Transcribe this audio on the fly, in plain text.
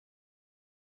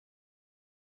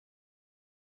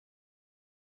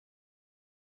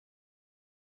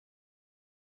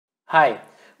Hi,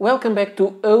 welcome back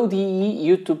to ODE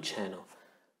YouTube channel.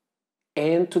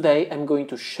 And today I'm going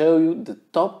to show you the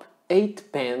top 8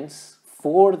 pens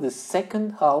for the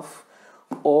second half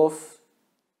of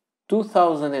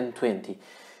 2020.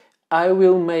 I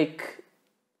will make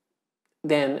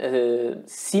then a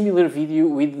similar video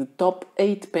with the top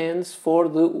 8 pens for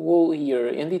the whole year,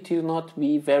 and it will not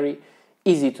be very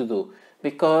easy to do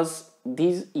because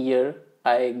this year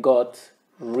I got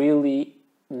really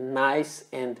nice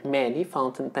and many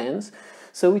fountain pens,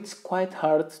 so it's quite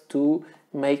hard to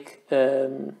make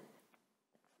a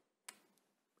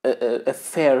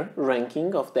fair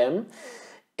ranking of them.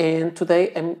 And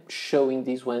today I'm showing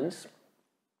these ones,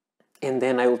 and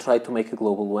then I will try to make a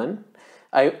global one.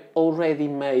 I already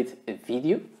made a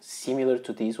video similar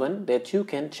to this one that you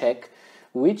can check,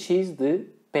 which is the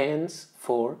pens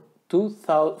for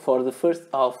the first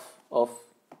half of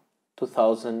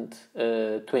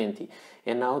 2020,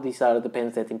 and now these are the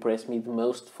pens that impressed me the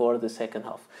most for the second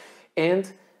half.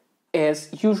 And as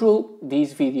usual,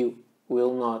 this video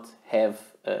will not have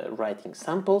writing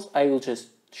samples. I will just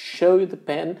show you the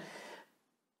pen.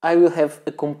 I will have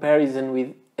a comparison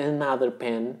with another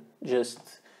pen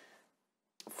just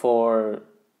for...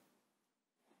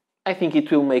 I think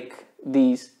it will make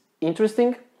these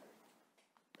interesting,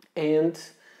 and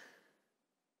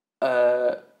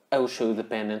I will show you the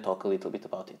pen and talk a little bit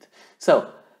about it. So,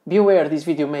 be aware this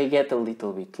video may get a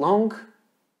little bit long,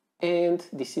 and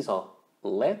this is all.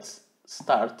 Let's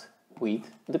start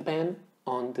with the pen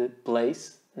on the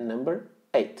place number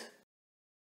 8.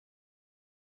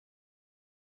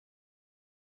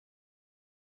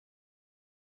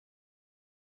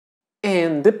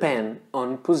 And the pen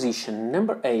on position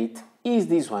number 8 is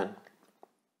this one.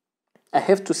 I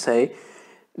have to say,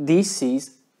 this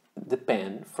is the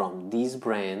pen from this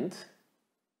brand,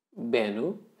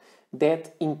 Benu,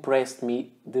 that impressed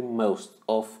me the most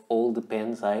of all the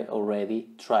pens I already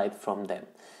tried from them.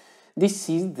 This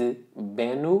is the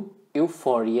Benu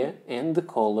Euphoria, and the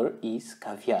color is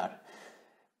Caviar.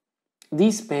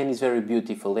 This pen is very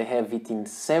beautiful. They have it in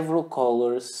several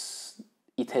colors.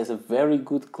 It has a very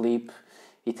good clip.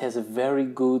 It has a very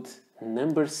good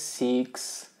number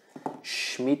 6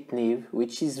 Schmidt nib,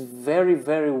 which is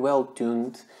very well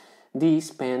tuned.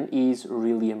 This pen is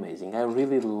really amazing. I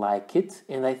really like it,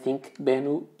 and I think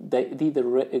Benu did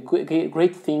a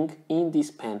great thing in this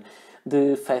pen.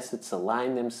 The facets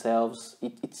align themselves.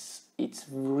 It's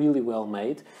really well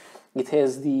made. It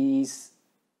has this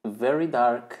very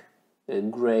dark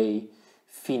gray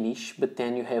finish, but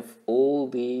then you have all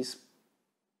these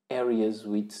areas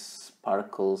with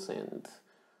sparkles and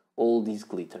all this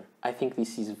glitter. I think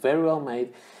this is very well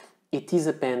made. It is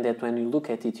a pen that when you look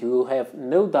at it, you will have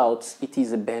no doubts it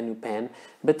is a Benu pen,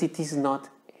 but it is not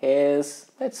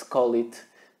as, let's call it,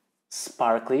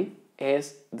 sparkly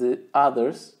as the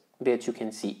others that you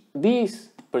can see. This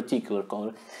particular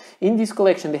color. In this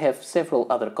collection they have several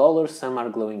other colors, some are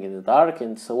glowing in the dark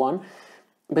and so on,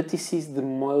 but this is the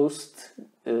most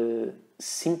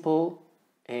simple,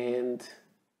 and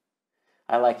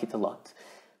I like it a lot.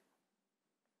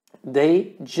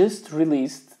 They just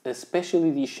released a special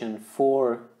edition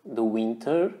for the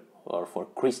winter or for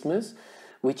Christmas,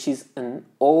 which is an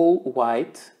all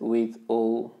white with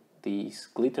all these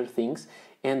glitter things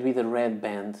and with a red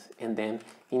band, and then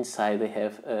inside they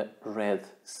have a red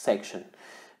section.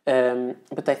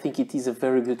 But I think it is a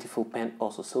very beautiful pen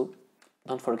also, so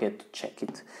don't forget to check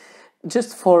it.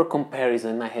 Just for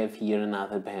comparison, I have here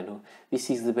another Benu. This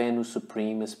is the Benu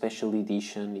Supreme, a special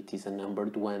edition. It is a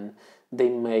numbered one. They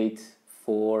made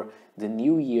for the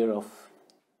new year of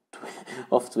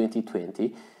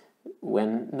 2020,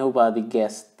 when nobody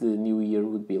guessed the new year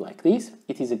would be like this.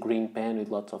 It is a green pen with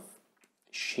lots of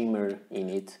shimmer in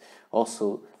it.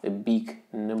 Also a big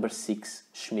number 6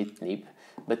 Schmidt nib.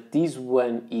 But this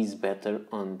one is better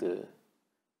on the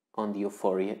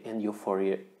Euphoria, and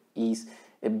Euphoria is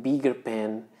a bigger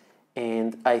pen,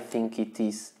 and I think it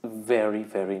is very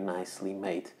nicely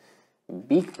made.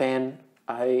 Big pen.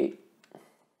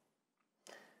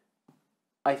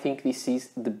 I think this is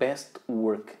the best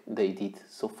work they did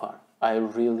so far. I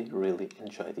really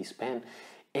enjoy this pen,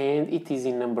 and it is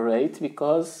in number 8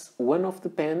 because one of the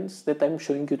pens that I'm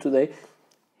showing you today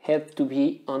had to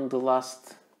be on the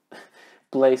last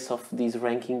place of this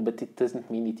ranking, but it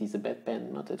doesn't mean it is a bad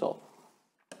pen, not at all.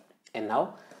 And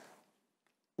now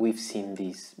we've seen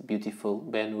this beautiful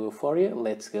Benu Euphoria.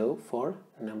 Let's go for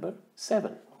number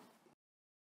 7.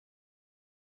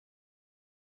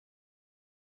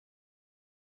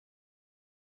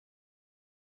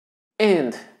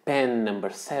 And pen number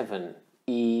 7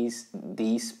 is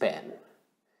this pen.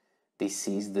 This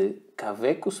is the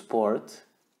Kaweco Sport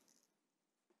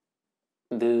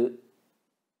the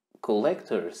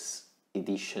collector's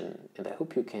edition, and I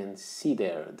hope you can see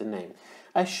there the name.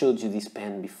 I showed you this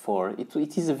pen before.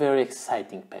 It is a very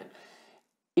exciting pen.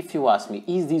 If you ask me,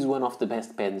 is this one of the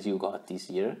best pens you got this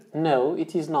year? No,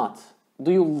 it is not.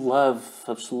 Do you love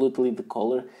absolutely the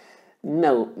color?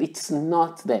 No, it's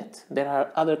not that. There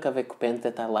are other Kaweco pens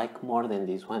that I like more than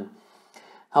this one.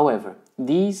 However,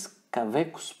 this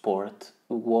Kaweco Sport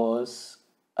was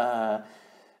a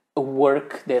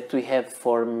work that we had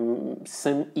for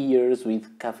some years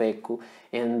with Kaweco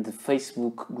and the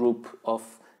Facebook group of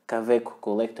Kaweco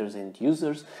collectors and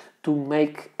users to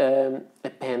make a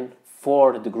pen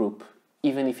for the group,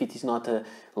 even if it is not a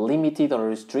limited or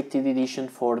restricted edition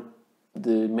for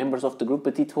the members of the group,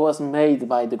 but it was made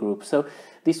by the group. So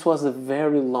this was a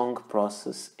very long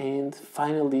process, and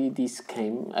finally this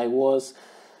came. I was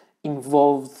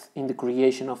involved in the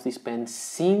creation of this pen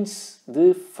since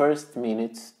the first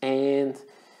minute, and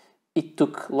it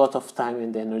took a lot of time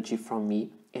and energy from me,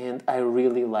 and I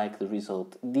really like the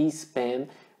result. This pen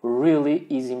really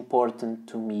is important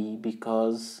to me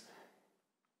because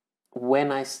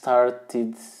when I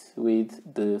started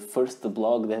with the first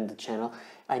blog, then the channel,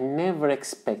 I never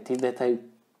expected that I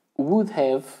would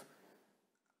have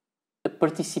a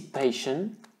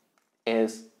participation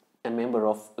as a member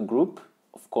of a group,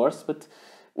 of course, but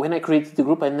when I created the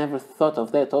group I never thought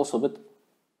of that also, but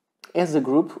as a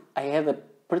group I had a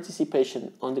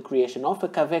participation on the creation of a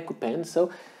Kaweco pen,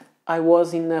 so I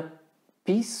was in a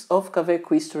piece of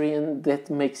Kaweco history, and that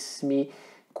makes me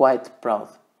quite proud.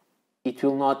 It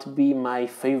will not be my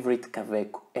favorite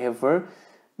Kaweco ever,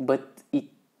 but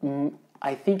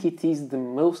I think it is the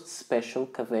most special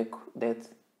Kaweco that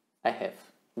I have,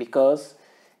 because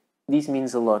this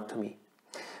means a lot to me.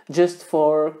 Just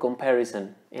for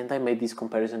comparison, and I made this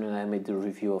comparison when I made the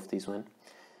review of this one,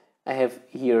 I have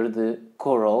here the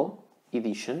Coral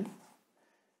edition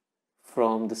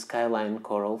from the Skyline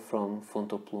Coral from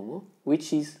Fontoplumo,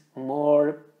 which is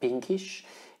more pinkish,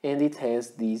 and it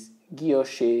has this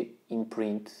guilloche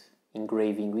imprint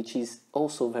engraving, which is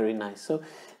also very nice. So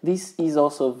this is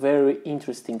also a very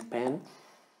interesting pen.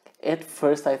 At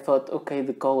first I thought, okay,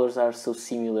 the colors are so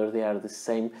similar, they are the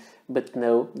same, but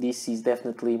no, this is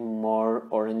definitely more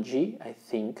orangey, I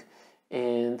think,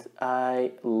 and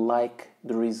I like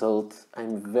the result.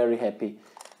 I'm very happy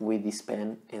with this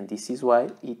pen, and this is why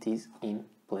it is in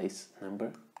place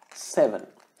number 7.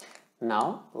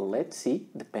 Now let's see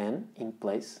the pen in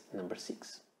place number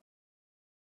 6.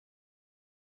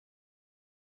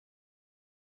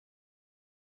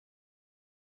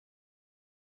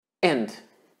 And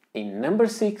in number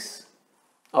 6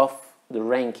 of the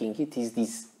ranking, it is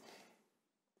this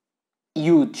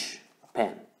huge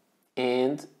pen.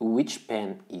 And which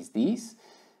pen is this?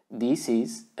 This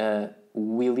is a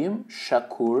William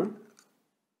Shakur.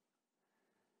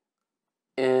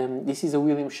 This is a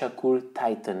William Shakur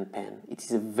Titan pen. It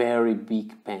is a very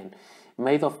big pen,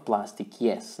 made of plastic,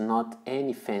 yes, not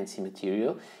any fancy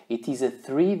material. It is a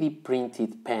 3D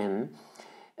printed pen,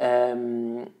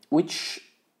 which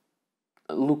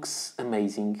looks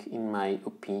amazing in my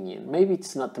opinion. Maybe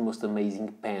it's not the most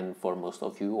amazing pen for most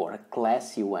of you, or a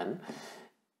classy one,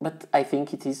 but I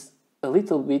think it is a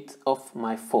little bit of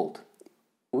my fault.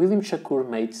 William Shakur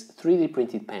makes 3D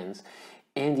printed pens,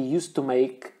 and he used to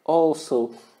make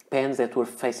also pens that were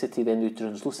faceted and with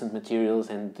translucent materials,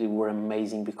 and they were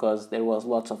amazing because there was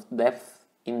lots of depth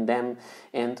in them,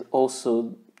 and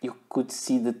also you could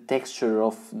see the texture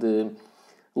of the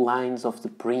lines of the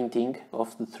printing,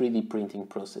 of the 3D printing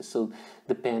process. So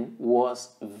the pen was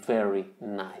very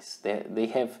nice. They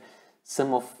have,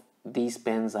 some of these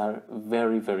pens are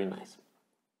very, very nice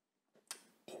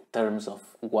in terms of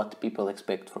what people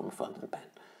expect from a fountain pen.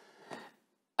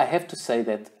 I have to say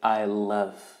that I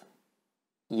love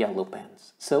yellow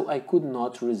pens, so I could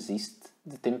not resist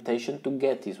the temptation to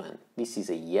get this one. This is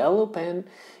a yellow pen,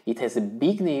 it has a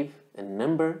big nib, a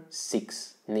number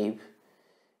 6 nib,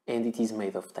 and it is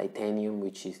made of titanium,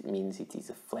 which means it is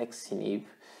a flexi nib.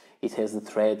 It has the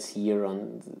threads here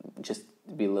on just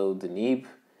below the nib.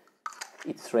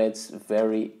 It threads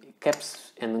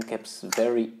caps and uncaps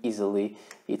very easily.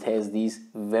 It has these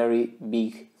very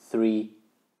big 3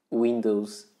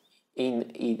 windows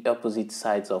in opposite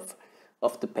sides of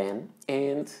the pen,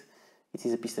 and it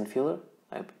is a piston filler.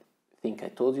 I think I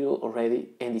told you already,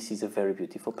 and this is a very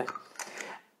beautiful pen.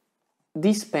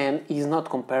 This pen is not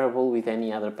comparable with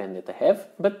any other pen that I have,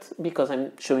 but because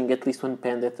I'm showing at least one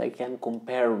pen that I can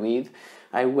compare with,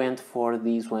 I went for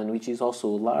this one, which is also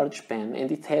a large pen, and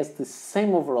it has the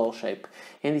same overall shape.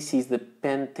 And this is the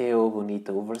Penteo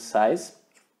Bonito Oversize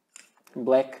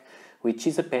Black, which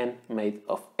is a pen made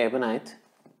of ebonite.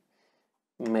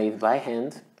 made by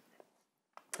hand,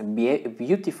 a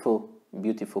beautiful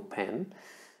pen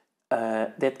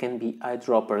that can be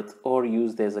eyedroppered or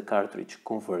used as a cartridge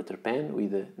converter pen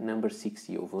with a number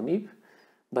 60 oval nib,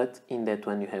 but in that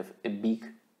one you have a big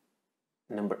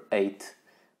number 8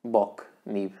 Bock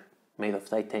nib made of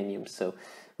titanium, so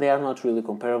they are not really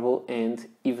comparable, and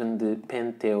even the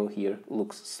pen tail here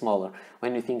looks smaller.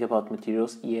 When you think about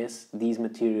materials, yes, this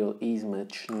material is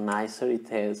much nicer, it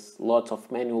has lots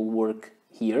of manual work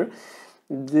here.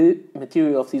 The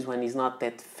material of this one is not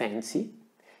that fancy,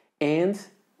 and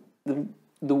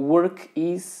the work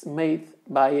is made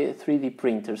by a 3D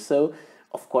printer, so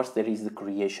of course there is the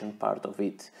creation part of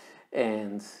it,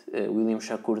 and William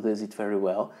Shakur does it very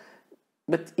well.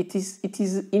 But it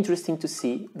is interesting to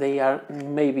see they are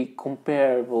maybe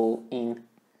comparable in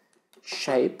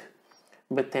shape,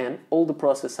 but then all the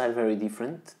processes are very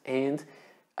different, and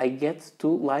I get to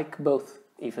like both,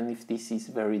 even if this is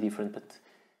very different. But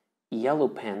yellow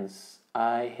pens,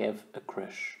 I have a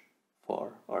crush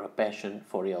for, or a passion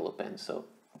for yellow pens, so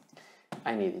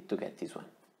I needed to get this one.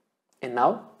 And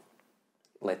now,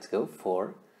 let's go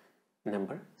for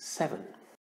number 7.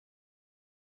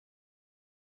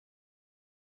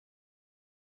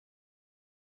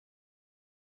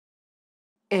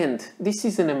 And this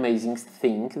is an amazing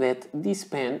thing, that this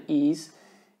pen is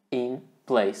in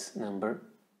place number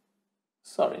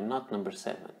 7, number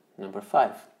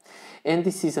 5. And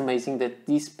this is amazing that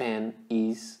this pen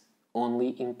is only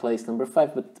in place number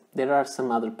 5, but there are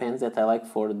some other pens that I like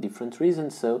for different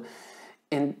reasons. So,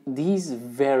 and this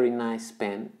very nice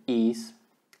pen is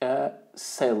a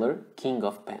Sailor King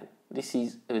of Pen. This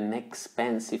is an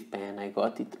expensive pen. I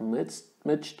got it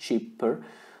much cheaper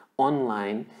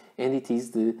online, and it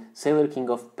is the Sailor King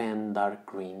of Pen Dark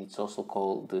Green. It's also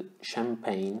called the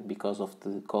Champagne because of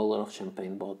the color of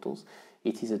champagne bottles.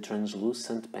 It is a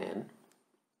translucent pen,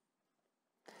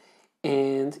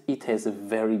 and it has a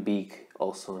very big,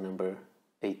 also number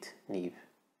 8 nib,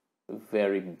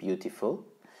 very beautiful,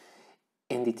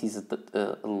 and it is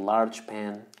a large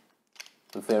pen,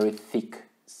 a very thick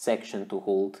section to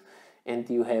hold, and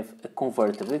you have a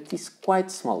converter that is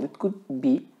quite small. It could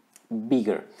be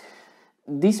bigger.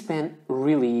 This pen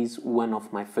really is one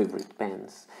of my favorite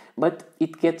pens, but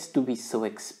it gets to be so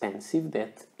expensive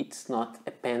that it's not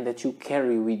a pen that you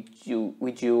carry with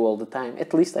you all the time.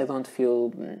 At least I don't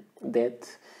feel that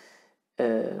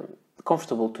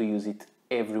comfortable to use it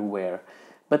everywhere.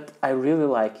 But I really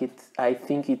like it. I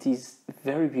think it is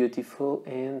very beautiful,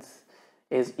 and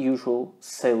as usual,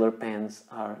 Sailor pens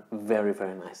are very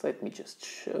nice. Let me just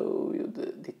show you the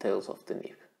details of the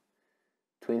nib.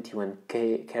 21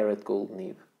 karat gold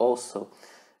nib, also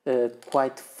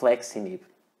quite flexy nib.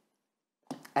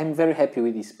 I'm very happy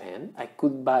with this pen. I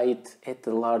could buy it at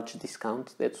a large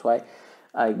discount, that's why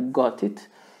I got it.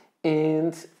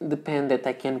 And the pen that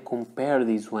I can compare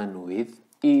this one with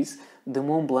is the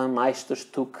Montblanc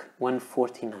Meisterstück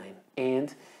 149.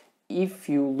 And if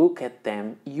you look at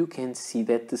them, you can see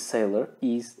that the Sailor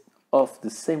is of the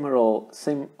same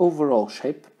overall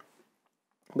shape,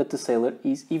 but the Sailor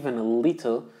is even a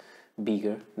little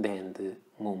bigger than the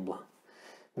Montblanc.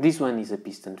 This one is a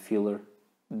piston filler,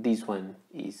 this one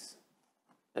is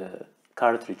a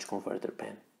cartridge converter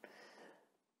pen.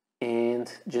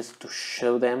 And just to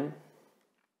show them,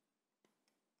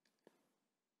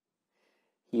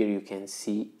 here you can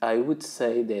see, I would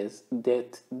say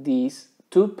that these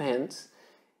two pens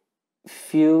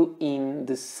feel in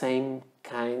the same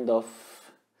kind of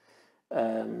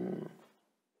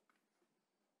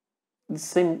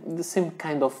the same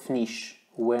kind of niche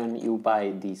when you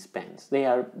buy these pens. They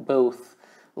are both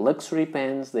luxury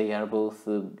pens, they are both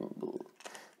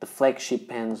the flagship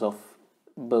pens of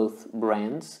both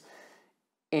brands,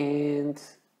 and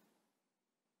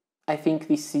I think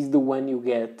this is the one you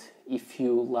get if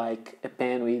you like a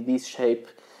pen with this shape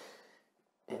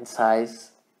and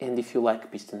size, and if you like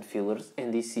piston fillers,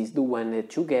 and this is the one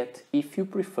that you get if you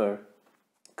prefer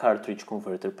cartridge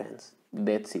converter pens.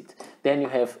 That's it. Then you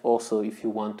have also, if you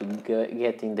want to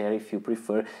get in there, if you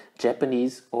prefer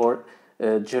Japanese or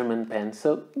German pens.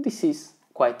 So this is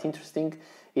quite interesting.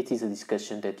 It is a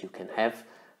discussion that you can have.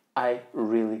 I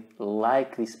really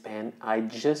like this pen. I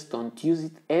just don't use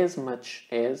it as much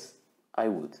as I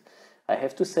would. I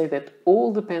have to say that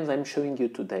all the pens I'm showing you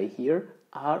today here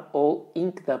are all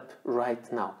inked up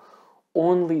right now.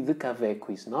 Only the Kaweco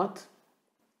is not,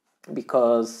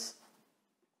 because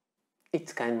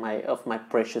it's kind of my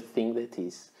precious thing that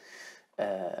is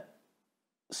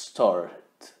stored,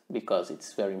 because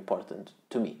it's very important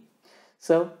to me.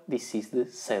 So this is the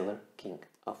Sailor King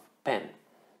of Pen.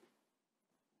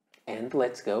 And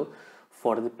let's go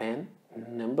for the pen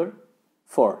number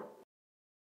 4.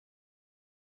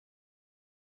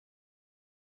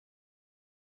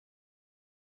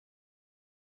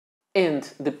 And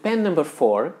the pen number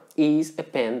 4 is a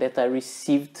pen that I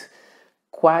received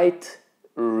quite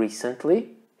recently,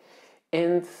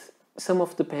 and some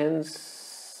of the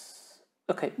pens,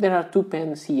 okay, there are 2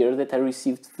 pens here that I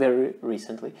received very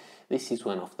recently. This is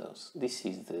one of those. This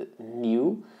is the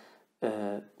new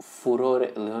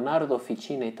Furore Leonardo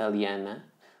Officina Italiana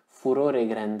Furore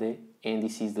Grande, and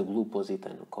this is the blue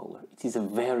Positano color. It is a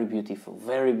very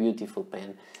beautiful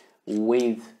pen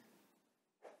with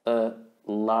a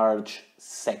large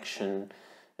section,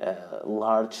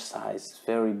 large size,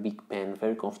 very big pen,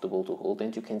 very comfortable to hold.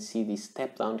 And you can see this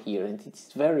step down here, and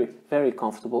it's very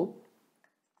comfortable.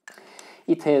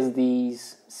 It has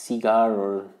these cigar,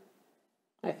 or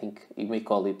I think you may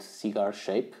call it cigar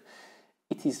shape.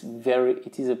 It is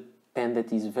a pen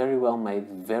that is very well made,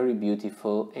 very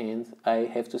beautiful, and I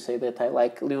have to say that I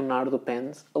like Leonardo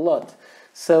pens a lot.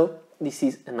 So this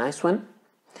is a nice one.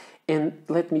 And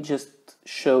let me just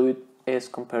show you as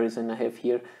comparison. I have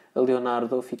here a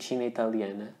Leonardo Officina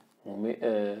Italiana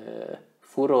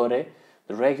Furore,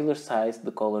 the regular size,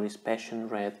 the color is passion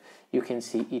red. You can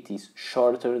see it is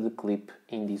shorter, the clip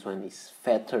in this one is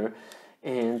fatter,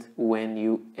 and when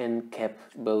you uncap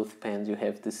both pens you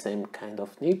have the same kind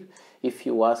of nib. If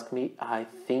you ask me, I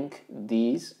think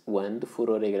this one, the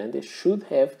Furore Grande, should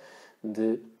have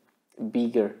the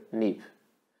bigger nib.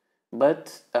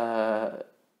 But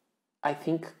I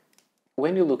think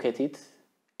when you look at it,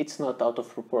 it's not out of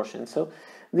proportion. So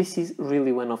this is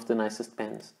really one of the nicest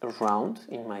pens around,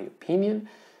 in my opinion.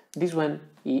 This one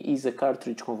is a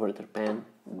cartridge converter pen.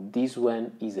 This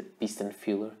one is a piston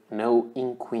filler, no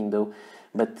ink window,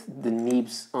 but the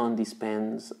nibs on these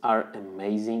pens are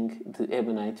amazing. The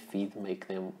ebonite feed make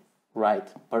them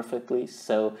write perfectly.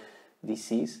 So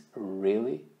this is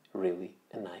really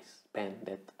a nice pen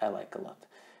that I like a lot.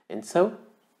 And so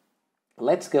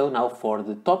let's go now for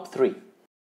the top 3.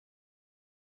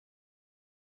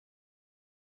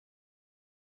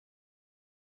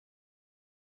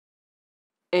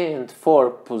 And for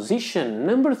position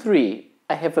number 3,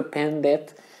 I have a pen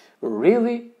that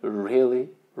really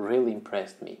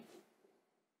impressed me.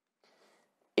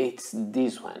 It's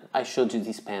this one. I showed you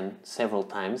this pen several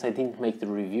times. I didn't make the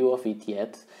review of it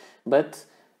yet, but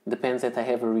the pens that I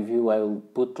have a review, I will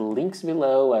put links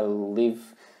below. I will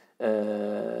leave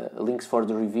links for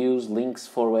the reviews, links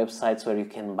for websites where you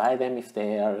can buy them if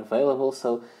they are available.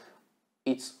 So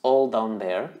it's all down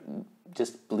there.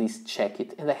 Just please check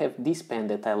it. And I have this pen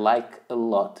that I like a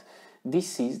lot.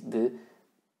 This is the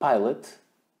Pilot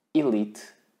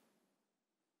Elite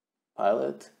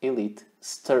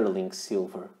Sterling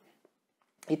Silver.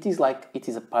 It is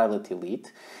a Pilot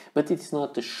Elite, but it's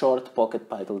not a short pocket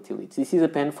Pilot Elite. This is a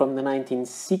pen from the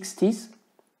 1960s,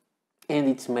 and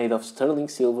it's made of sterling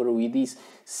silver with this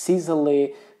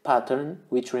ciselé pattern,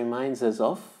 which reminds us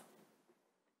of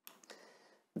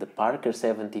the Parker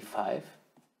 75.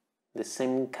 The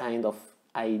same kind of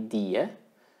idea,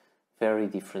 very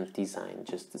different design,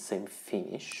 just the same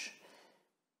finish.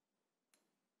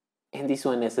 And this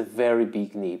one has a very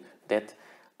big nib that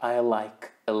I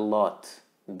like a lot.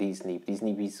 This nib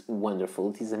is wonderful.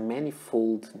 It is a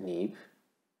manifold nib.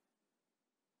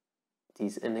 It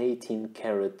is an 18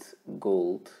 karat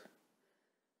gold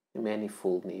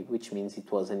manifold nib, which means it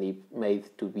was a nib made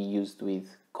to be used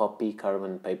with copy,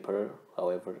 carbon paper,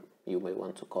 however you may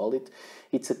want to call it.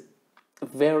 It's a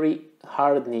very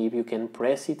hard nib. You can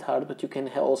press it hard, but you can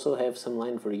also have some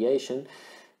line variation.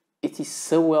 It is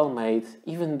so well made.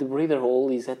 Even the breather hole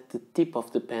is at the tip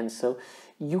of the pen, so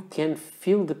you can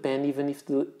feel the pen even if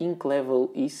the ink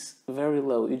level is very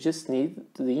low. You just need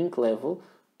the ink level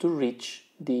to reach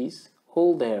this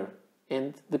hole there,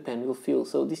 and the pen will fill.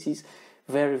 So this is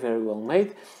very well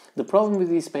made. The problem with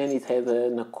this pen, it had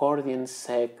an accordion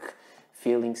sac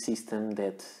filling system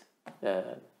that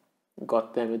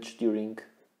got damaged during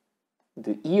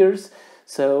the years,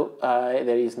 so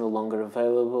there is no longer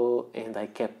available, and I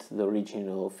kept the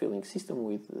original filling system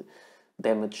with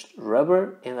damaged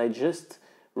rubber, and I just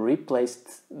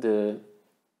replaced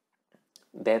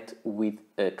that with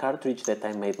a cartridge that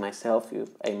I made myself.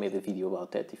 I made a video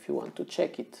about that if you want to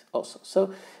check it also.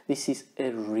 So this is a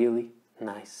really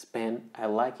nice pen. I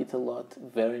like it a lot.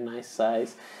 Very nice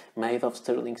size, made of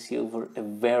sterling silver, a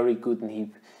very good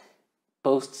nib,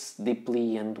 posts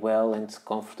deeply and well, and it's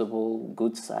comfortable,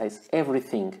 good size,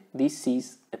 everything. This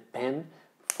is a pen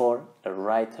for a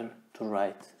writer to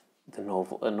write a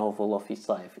novel of his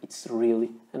life. It's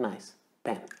really a nice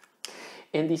pen.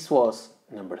 And this was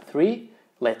number 3.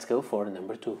 Let's go for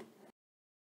number 2.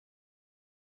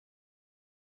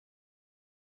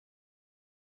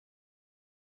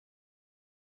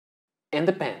 And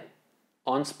the pen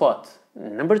on spot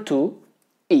number 2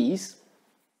 is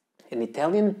an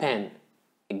Italian pen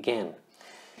again,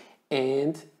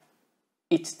 and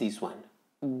it's this one.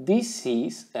 This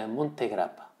is a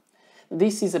Montegrappa.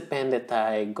 This is a pen that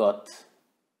I got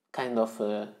kind of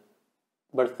a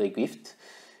birthday gift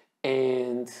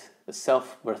and a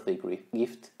self-birthday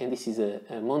gift, and this is a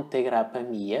Montegrappa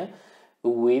Mia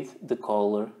with the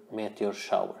color Meteor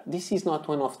Shower. This is not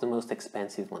one of the most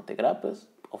expensive Montegrappas.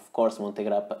 Of course,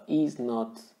 Montegrappa is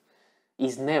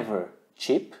never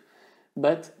cheap,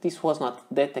 but this was not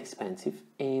that expensive,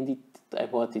 and I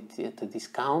bought it at a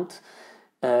discount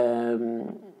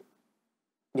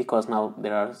because now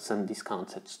there are some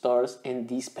discounts at stores, and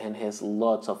this pen has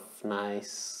lots of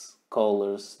nice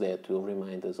colors that will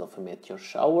remind us of a Meteor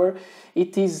Shower.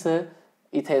 It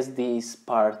has this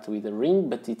part with a ring,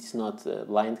 but it's not a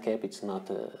blind cap, it's not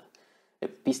a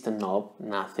piston knob,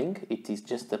 nothing. It is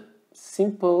just a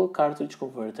simple cartridge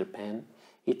converter pen.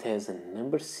 It has a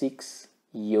number 6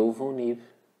 JoWo nib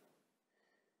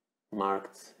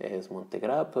marked as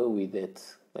Montegrappa with that,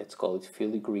 let's call it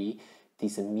filigree. It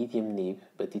is a medium nib,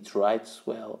 but it writes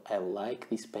well. I like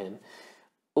this pen.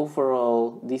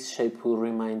 Overall, this shape will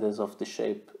remind us of the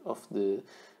shape of the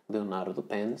Leonardo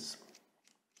pens.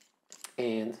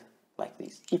 And like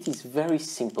this. It is very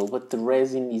simple, but the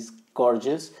resin is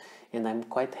gorgeous, and I'm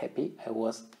quite happy I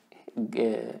was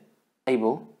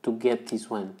able to get this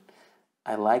one.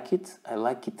 I like it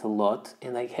a lot,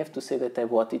 and I have to say that I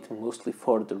bought it mostly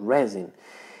for the resin.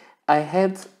 I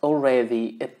had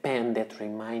already a pen that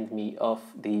reminded me of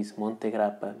this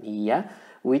Montegrappa Mia,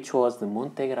 which was the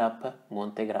Montegrappa.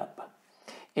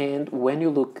 And when you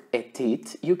look at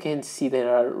it, you can see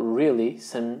there are really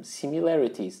some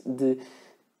similarities. The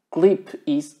clip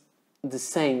is the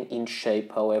same in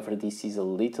shape, however this is a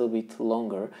little bit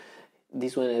longer.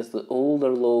 This one has the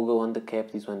older logo on the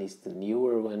cap, this one is the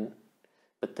newer one,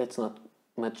 but that's not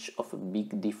much of a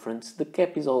big difference. The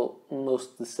cap is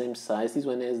almost the same size. This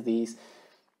one has this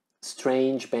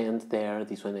strange band there,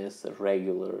 this one has a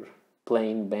regular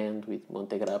plain band with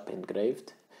Montegrappa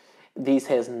engraved. This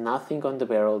has nothing on the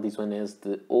barrel. This one has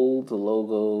the old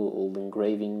logo, old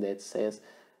engraving that says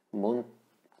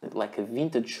like a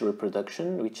vintage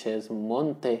reproduction, which has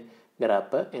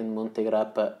Montegrappa, and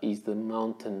Montegrappa is the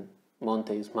mountain.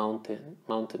 Monte is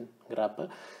mountain grappa,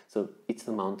 so it's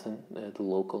the mountain, the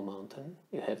local mountain.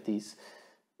 You have this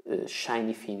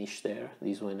shiny finish there.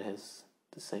 This one has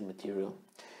the same material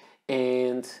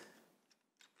and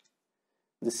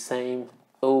the same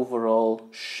overall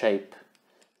shape.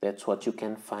 That's what you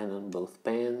can find on both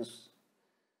pens.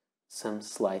 Some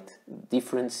slight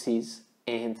differences,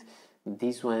 and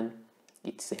this one,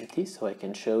 it's empty, so I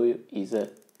can show you, is a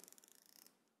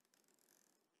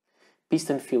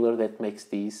piston filler that makes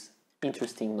this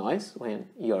interesting noise when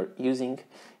you're using,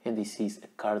 and this is a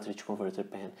cartridge converter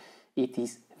pen. It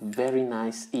is very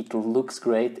nice, it looks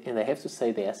great, and I have to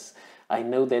say this, I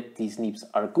know that these nibs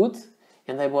are good,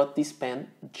 and I bought this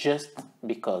pen just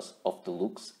because of the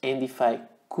looks, and if I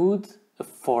could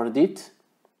afford it,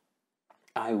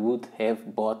 I would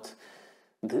have bought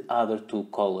the other two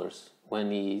colors.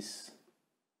 One is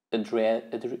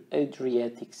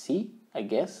Adriatic Sea, I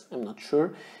guess, I'm not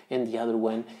sure, and the other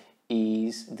one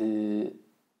is the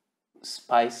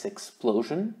Spice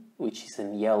Explosion, which is a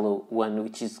yellow one,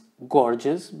 which is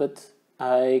gorgeous, but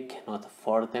I cannot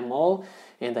afford them all,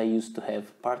 and I used to have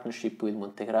a partnership with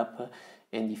Montegrappa,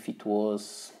 and if it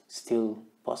was still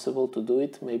possible to do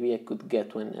it, maybe I could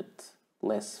get one at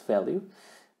less value,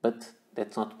 but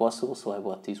that's not possible, so I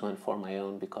bought this one for my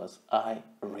own because I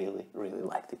really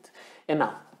liked it. And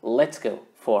now, let's go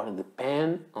for the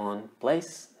pen on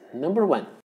place number 1.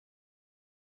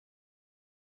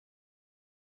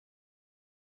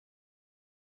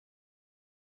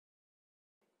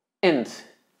 And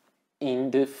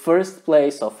in the first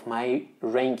place of my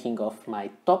ranking of my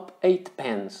top 8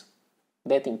 pens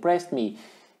that impressed me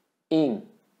in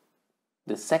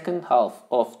the second half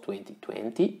of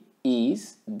 2020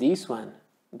 is this one,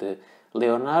 the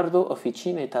Leonardo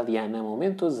Officina Italiana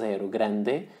Momento Zero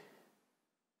Grande,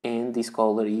 and this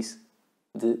color is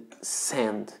the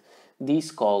sand. This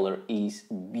color is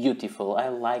beautiful. I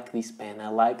like this pen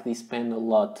a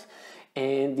lot.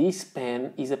 And this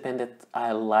pen is a pen that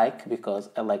I like because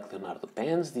I like Leonardo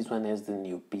pens. This one has the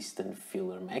new piston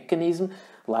filler mechanism,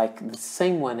 like the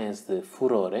same one as the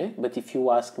Furore, but if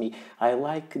you ask me, I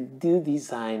like the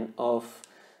design of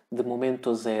the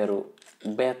Momento Zero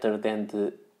better than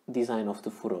the design of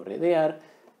the Furore. They are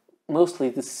mostly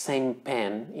the same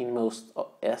pen in most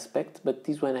aspects, but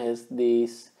this one has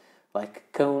this like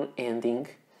cone ending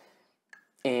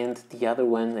and the other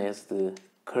one has the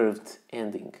curved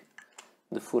ending,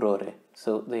 the Furore,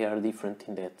 so they are different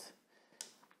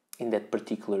in that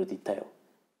particular detail.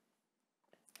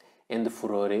 And the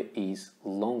Furore is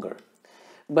longer.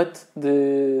 But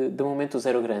the Momento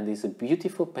Zero Grande is a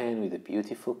beautiful pen with a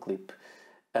beautiful clip.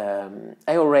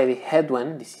 I already had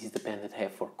one. This is the pen that I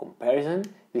have for comparison.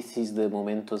 This is the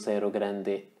Momento Zero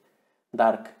Grande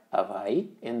Dark Hawaii,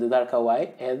 and the Dark Hawaii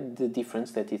had the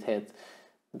difference that it had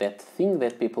that thing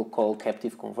that people call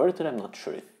captive converter. I'm not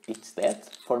sure if it's that.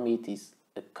 For me it is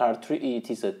a cartridge, it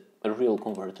is a real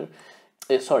converter.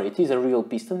 Sorry, it is a real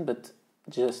piston, but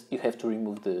just you have to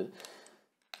remove the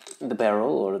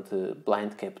barrel or the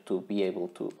blind cap to be able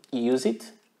to use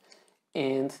it.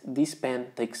 And this pen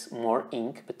takes more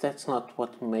ink, but that's not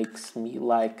what makes me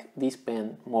like this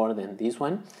pen more than this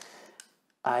one.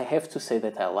 I have to say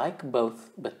that I like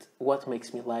both, but what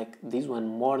makes me like this one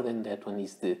more than that one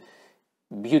is the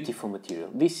beautiful material.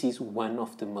 This is one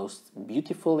of the most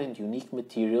beautiful and unique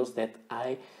materials that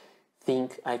I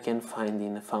think I can find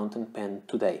in a fountain pen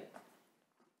today.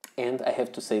 And I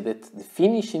have to say that the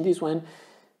finish in this one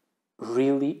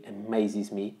really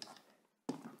amazes me,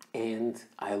 and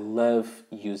I love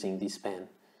using this pen.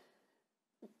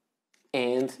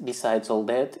 And besides all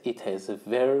that, it has a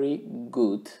very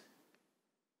good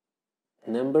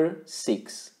number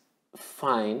 6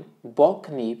 fine Bock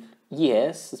nib.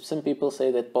 Yes, some people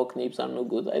say that Bock nibs are no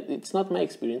good. It's not my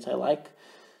experience. I like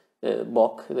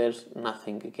Bock, there's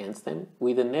nothing against them.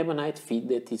 With an ebonite feed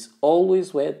that is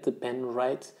always wet, the pen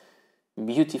writes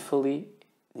beautifully.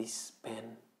 This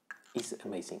pen is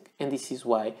amazing, and this is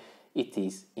why it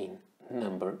is in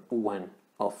number 1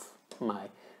 of my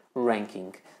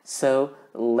ranking. So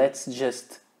let's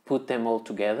just put them all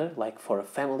together like for a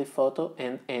family photo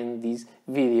and end this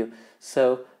video.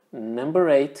 So number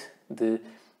 8, the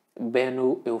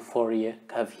Benu Euphoria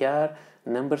Caviar.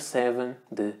 Number 7,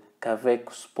 the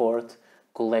Kaweco Sport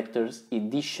Collector's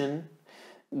Edition.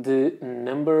 The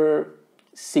number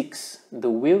 6, the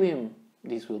William,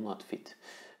 this will not fit,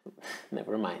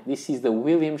 never mind. This is the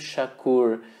William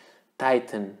Shakur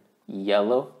Titan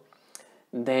Yellow.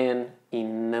 Then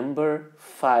in number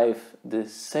 5, the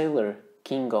Sailor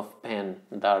King of Pen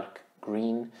Dark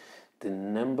Green. The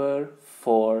number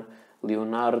 4,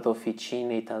 Leonardo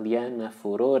Ficina Italiana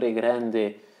Furore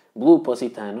Grande Blue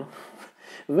Positano.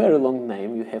 Very long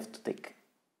name, you have to take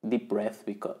deep breath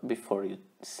before you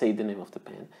say the name of the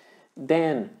pen.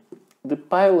 Then the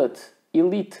Pilot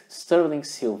Elite Sterling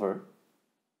Silver.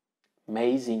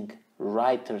 Amazing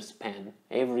writer's pen,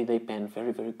 everyday pen,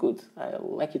 very, very good. I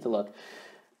like it a lot.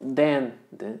 Then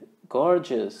the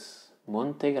gorgeous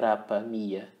Montegrappa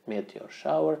Mia Meteor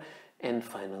Shower, and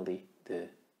finally the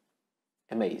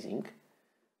amazing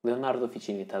Leonardo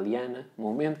Ficina Italiana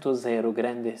Momento Zero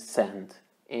Grande Sand.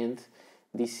 And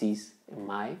this is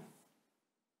my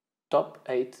top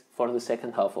 8 for the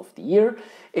second half of the year,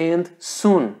 and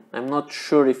soon, I'm not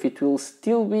sure if it will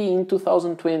still be in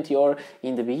 2020 or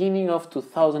in the beginning of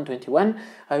 2021,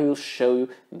 I will show you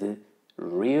the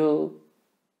real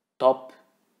top,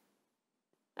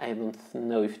 I don't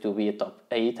know if it will be a top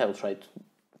 8, I will try to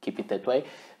keep it that way,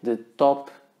 the top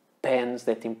pens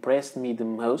that impressed me the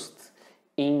most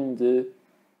in the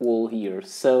whole year.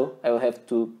 So I will have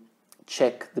to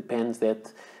check the pens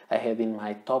that I had in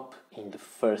my top in the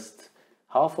first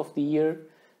half of the year,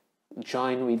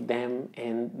 join with them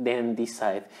and then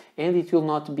decide. And it will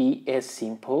not be as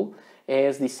simple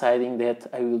as deciding that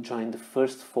I will join the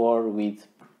first 4 with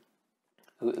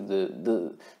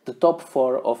the top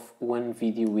 4 of one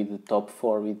video with the top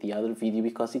 4 with the other video,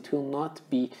 because it will not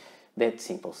be that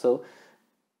simple. So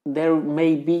there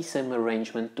may be some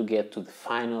arrangement to get to the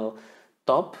final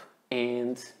top,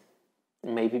 and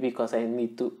maybe because I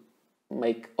need to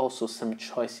make also some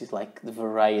choices like the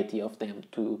variety of them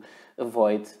to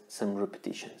avoid some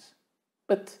repetitions.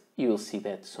 But you will see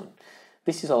that soon.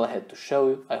 This is all I had to show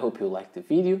you. I hope you liked the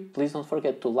video. Please don't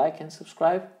forget to like and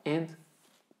subscribe, and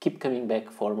keep coming back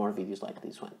for more videos like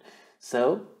this one.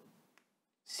 So,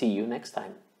 see you next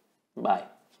time. Bye.